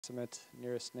approximate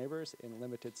nearest neighbors in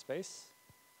limited space.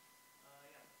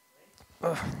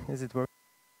 Is it working?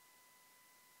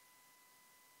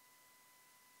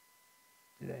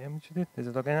 Did I unmute it? Is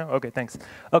it okay now? Okay, thanks.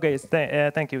 Okay,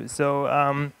 thank you. So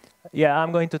yeah,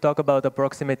 I'm going to talk about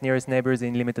approximate nearest neighbors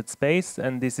in limited space,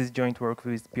 and this is joint work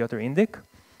with Piotr Indyk.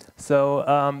 So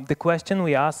the question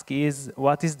we ask is,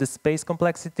 what is the space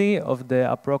complexity of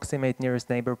the approximate nearest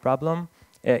neighbor problem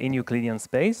in Euclidean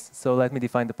space? So let me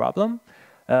define the problem.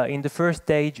 In the first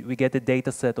stage, we get a data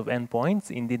set of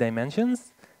endpoints in d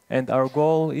dimensions, and our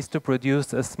goal is to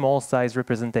produce a small size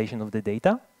representation of the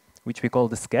data, which we call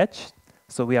the sketch.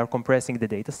 So we are compressing the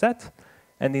data set.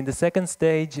 And in the second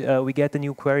stage, we get a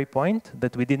new query point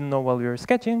that we didn't know while we were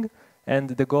sketching. And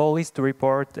the goal is to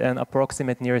report an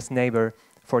approximate nearest neighbor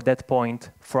for that point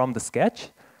from the sketch,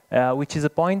 which is a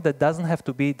point that doesn't have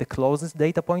to be the closest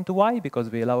data point to y, because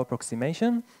we allow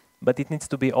approximation, but it needs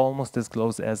to be almost as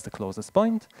close as the closest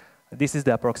point. This is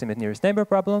the approximate nearest neighbor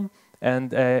problem.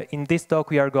 And in this talk,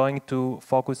 we are going to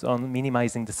focus on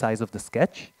minimizing the size of the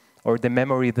sketch, or the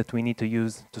memory that we need to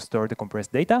use to store the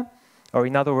compressed data, or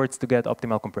in other words, to get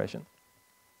optimal compression.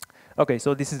 Okay,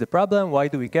 so this is the problem. Why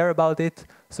do we care about it?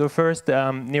 So first,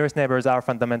 nearest neighbors are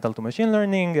fundamental to machine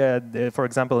learning. For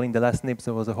example, in the last NIPS,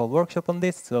 there was a whole workshop on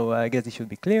this, so I guess it should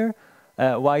be clear.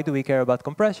 Why do we care about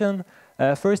compression?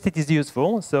 First, it is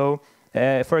useful. So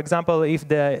for example, if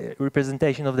the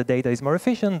representation of the data is more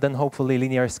efficient, then hopefully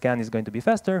linear scan is going to be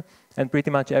faster. And pretty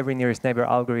much every nearest neighbor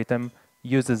algorithm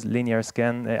uses linear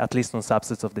scan, at least on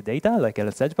subsets of the data, like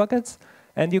LS edge buckets.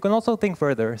 And you can also think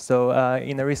further. So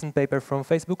in a recent paper from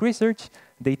Facebook Research,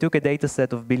 they took a data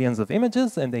set of billions of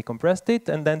images, and they compressed it,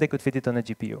 and then they could fit it on a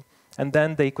GPU. And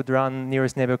then they could run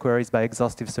nearest neighbor queries by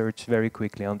exhaustive search very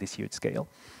quickly on this huge scale.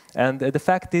 And the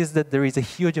fact is that there is a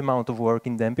huge amount of work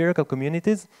in the empirical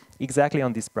communities exactly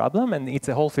on this problem, and it's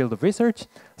a whole field of research.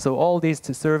 So all these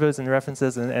surveys and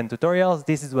references and tutorials,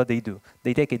 this is what they do.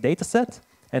 They take a data set,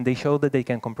 and they show that they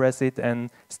can compress it and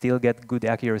still get good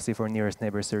accuracy for nearest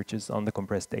neighbor searches on the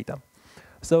compressed data.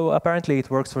 So apparently it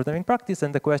works for them in practice,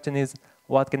 and the question is,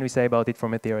 what can we say about it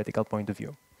from a theoretical point of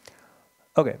view?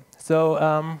 Okay,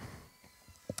 so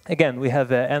again, we have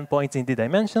endpoints in d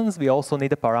dimensions. We also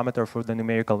need a parameter for the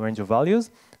numerical range of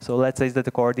values. So let's say that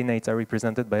the coordinates are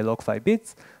represented by log 5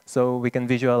 bits, so we can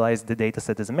visualize the data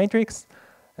set as a matrix.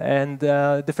 And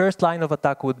the first line of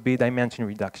attack would be dimension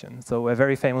reduction. So a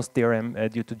very famous theorem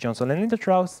due to Johnson and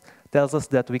Lindenstrauss tells us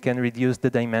that we can reduce the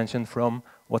dimension from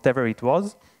whatever it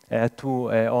was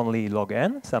to only log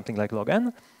n, something like log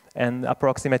n, and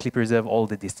approximately preserve all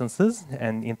the distances,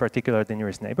 and in particular the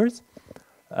nearest neighbors,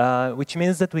 which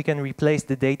means that we can replace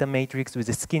the data matrix with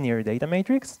a skinnier data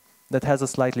matrix that has a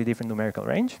slightly different numerical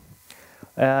range.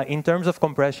 In terms of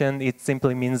compression, it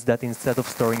simply means that instead of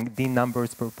storing d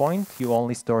numbers per point, you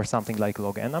only store something like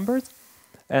log n numbers.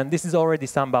 And this is already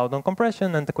some bound on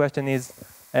compression, and the question is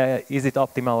it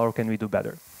optimal or can we do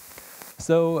better?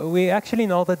 So we actually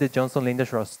know that the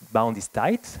Johnson-Lindenstrauss bound is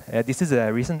tight. This is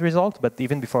a recent result, but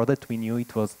even before that, we knew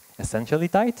it was essentially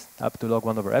tight, up to log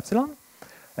 1 over epsilon.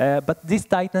 But this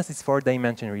tightness is for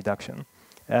dimension reduction,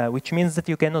 which means that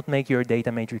you cannot make your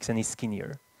data matrix any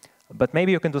skinnier. But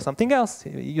maybe you can do something else,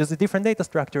 use a different data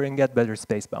structure and get better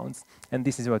space bounds. And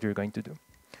this is what we're going to do.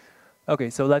 OK,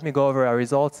 so let me go over our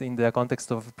results in the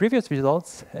context of previous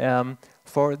results.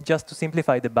 Just to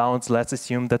simplify the bounds, let's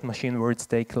assume that machine words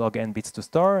take log n bits to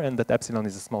store and that epsilon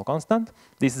is a small constant.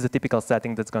 This is a typical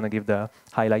setting that's going to give the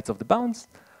highlights of the bounds.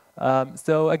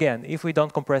 So again, if we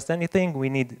don't compress anything, we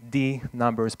need d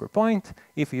numbers per point.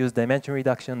 If we use dimension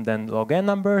reduction, then log n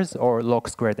numbers or log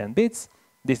squared n bits.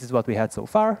 This is what we had so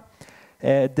far.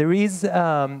 There is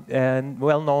a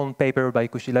well-known paper by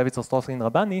Kushilevitz, Ostrovsky, and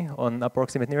Rabani on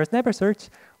approximate nearest neighbor search,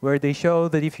 where they show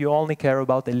that if you only care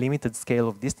about a limited scale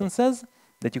of distances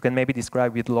that you can maybe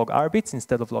describe with log r bits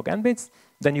instead of log n bits,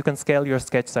 then you can scale your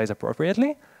sketch size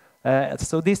appropriately.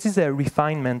 So this is a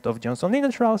refinement of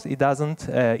Johnson-Lindenstrauss. It doesn't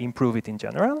improve it in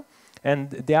general.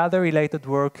 And the other related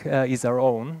work is our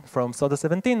own from Soda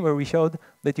 17, where we showed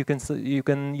that you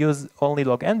can use only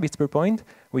log n bits per point,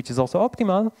 which is also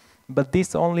optimal. But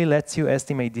this only lets you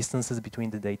estimate distances between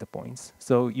the data points.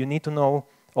 So you need to know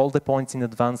all the points in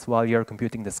advance while you're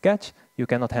computing the sketch. You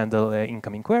cannot handle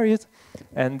incoming queries.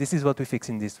 And this is what we fix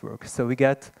in this work. So we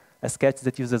get a sketch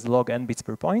that uses log n bits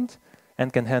per point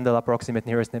and can handle approximate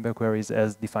nearest neighbor queries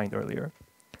as defined earlier.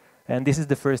 And this is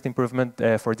the first improvement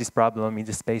for this problem in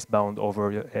the space bound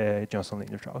over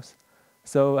Johnson-Lindenstrauss.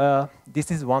 So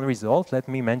this is one result. Let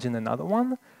me mention another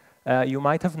one. You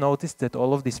might have noticed that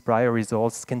all of these prior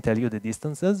results can tell you the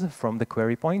distances from the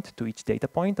query point to each data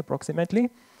point approximately.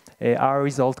 our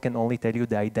result can only tell you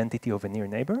the identity of a near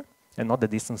neighbor and not the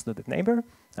distance to the neighbor.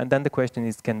 And then the question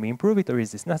is, can we improve it or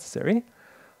is this necessary?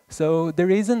 So there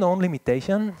is a known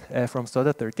limitation from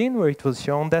SODA 13 where it was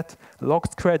shown that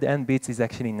log-squared n bits is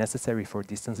actually necessary for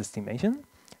distance estimation,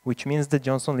 which means that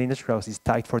Johnson-Lindenstrauss is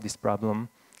tight for this problem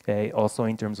also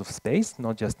in terms of space,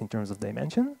 not just in terms of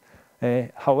dimension.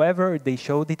 However, they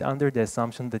showed it under the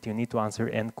assumption that you need to answer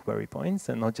n query points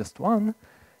and not just one.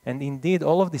 And indeed,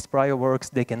 all of these prior works,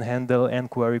 they can handle n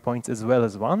query points as well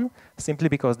as one, simply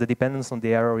because the dependence on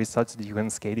the error is such that you can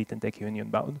scale it and take union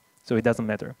bound. So it doesn't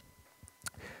matter.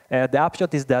 The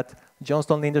upshot is that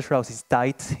Johnson-Lindenstrauss is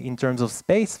tight in terms of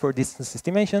space for distance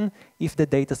estimation if the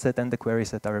data set and the query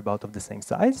set are about of the same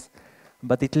size.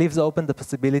 But it leaves open the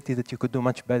possibility that you could do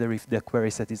much better if the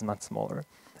query set is much smaller,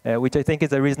 which I think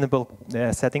is a reasonable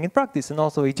setting in practice. And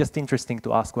also, it's just interesting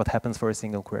to ask what happens for a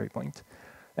single query point.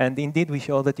 And indeed, we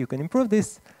show that you can improve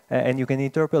this, and you can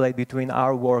interpolate between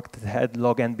our work that had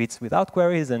log n bits without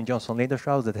queries and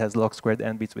Johnson-Lindenstrauss that has log-squared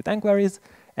n bits with n queries.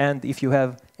 And if you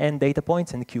have n data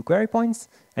points and q query points,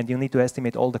 and you need to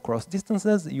estimate all the cross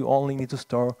distances, you only need to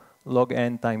store log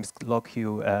n times log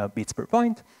q bits per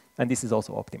point, and this is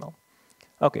also optimal.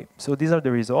 Okay, so these are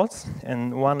the results,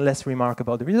 and one last remark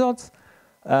about the results.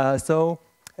 So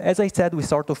as I said, we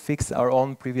sort of fixed our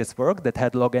own previous work that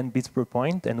had log n bits per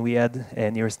point, and we had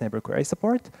nearest neighbor query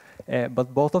support.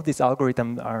 But both of these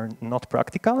algorithms are not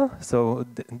practical. So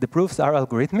the proofs are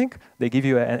algorithmic. They give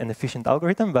you an efficient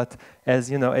algorithm, but as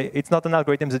you know, it's not an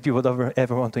algorithm that you would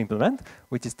ever want to implement,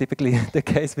 which is typically the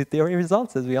case with theory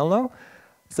results, as we all know.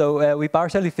 So we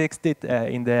partially fixed it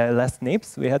in the last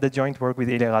NIPS. We had a joint work with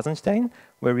Ilya Rasenstein,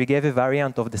 where we gave a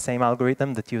variant of the same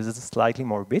algorithm that uses slightly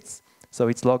more bits. So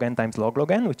it's log n times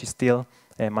log n, which is still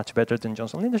much better than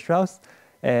Johnson-Lindenstrauss.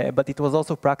 But it was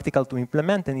also practical to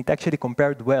implement, and it actually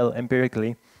compared well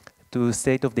empirically to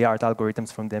state-of-the-art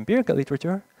algorithms from the empirical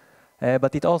literature.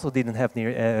 But it also didn't have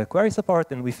near query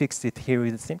support, and we fixed it here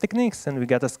with the same techniques, and we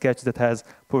got a sketch that has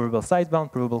provable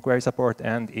sidebound, provable query support,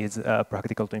 and is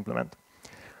practical to implement.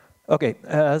 Okay,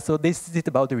 so this is it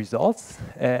about the results.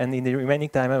 And in the remaining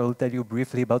time, I will tell you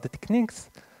briefly about the techniques.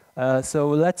 So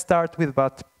let's start with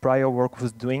what prior work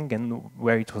was doing and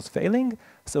where it was failing.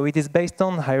 So it is based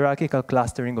on hierarchical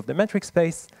clustering of the metric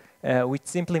space, which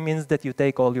simply means that you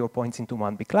take all your points into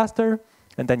one big cluster,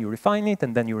 and then you refine it,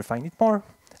 and then you refine it more,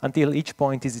 until each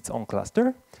point is its own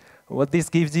cluster. What this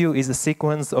gives you is a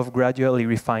sequence of gradually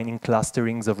refining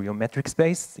clusterings of your metric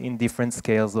space in different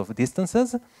scales of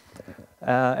distances.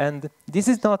 And this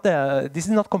is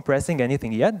not compressing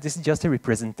anything yet. This is just a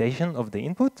representation of the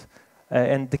input.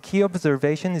 And the key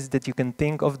observation is that you can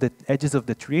think of the edges of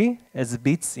the tree as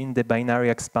bits in the binary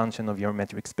expansion of your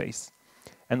metric space.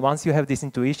 And once you have this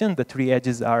intuition, the three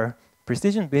edges are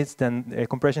precision bits, then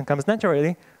compression comes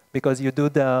naturally, because you do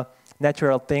the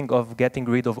natural thing of getting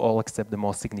rid of all except the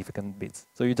most significant bits.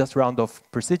 So you just round off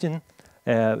precision,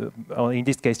 or in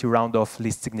this case, you round off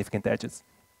least significant edges.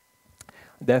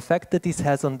 The effect that this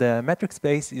has on the metric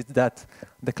space is that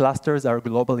the clusters are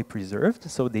globally preserved,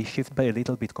 so they shift by a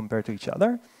little bit compared to each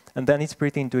other. And then it's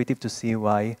pretty intuitive to see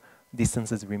why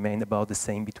distances remain about the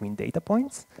same between data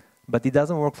points. But it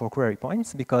doesn't work for query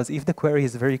points, because if the query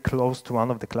is very close to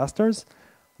one of the clusters,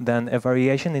 then a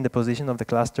variation in the position of the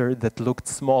cluster that looked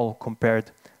small compared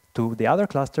to the other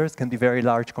clusters can be very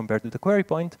large compared to the query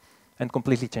point and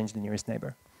completely change the nearest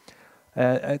neighbor.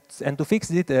 And to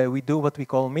fix it, we do what we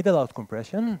call middle-out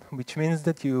compression, which means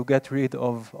that you get rid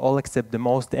of all except the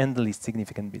most and the least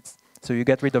significant bits. So you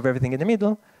get rid of everything in the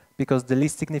middle, because the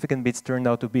least significant bits turned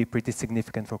out to be pretty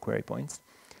significant for query points.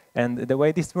 And the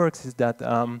way this works is that,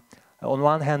 on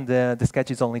one hand, the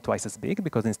sketch is only twice as big,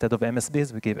 because instead of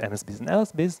MSBs, we give MSBs and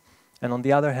LSBs. And on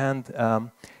the other hand,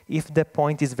 if the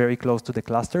point is very close to the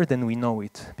cluster, then we know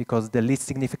it, because the least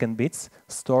significant bits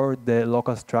store the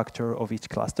local structure of each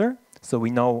cluster. So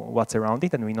we know what's around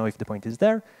it, and we know if the point is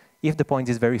there. If the point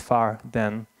is very far,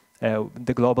 then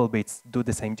the global bits do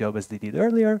the same job as they did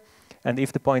earlier. And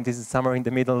if the point is somewhere in the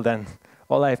middle, then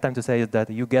all I have time to say is that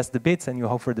you guess the bits, and you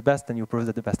hope for the best, and you prove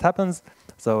that the best happens.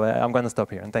 So I'm going to stop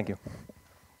here, and thank you.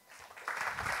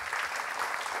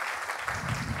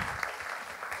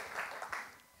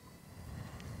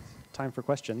 Time for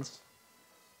questions.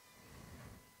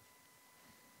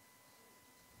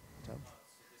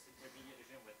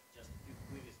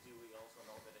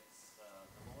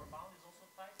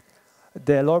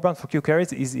 The lower bound for Q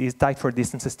queries is tight for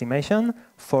distance estimation.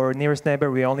 For nearest neighbor,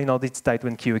 we only know that it's tight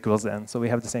when Q equals N. So we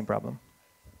have the same problem.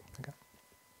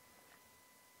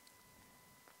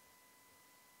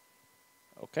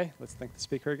 Okay, let's thank the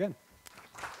speaker again.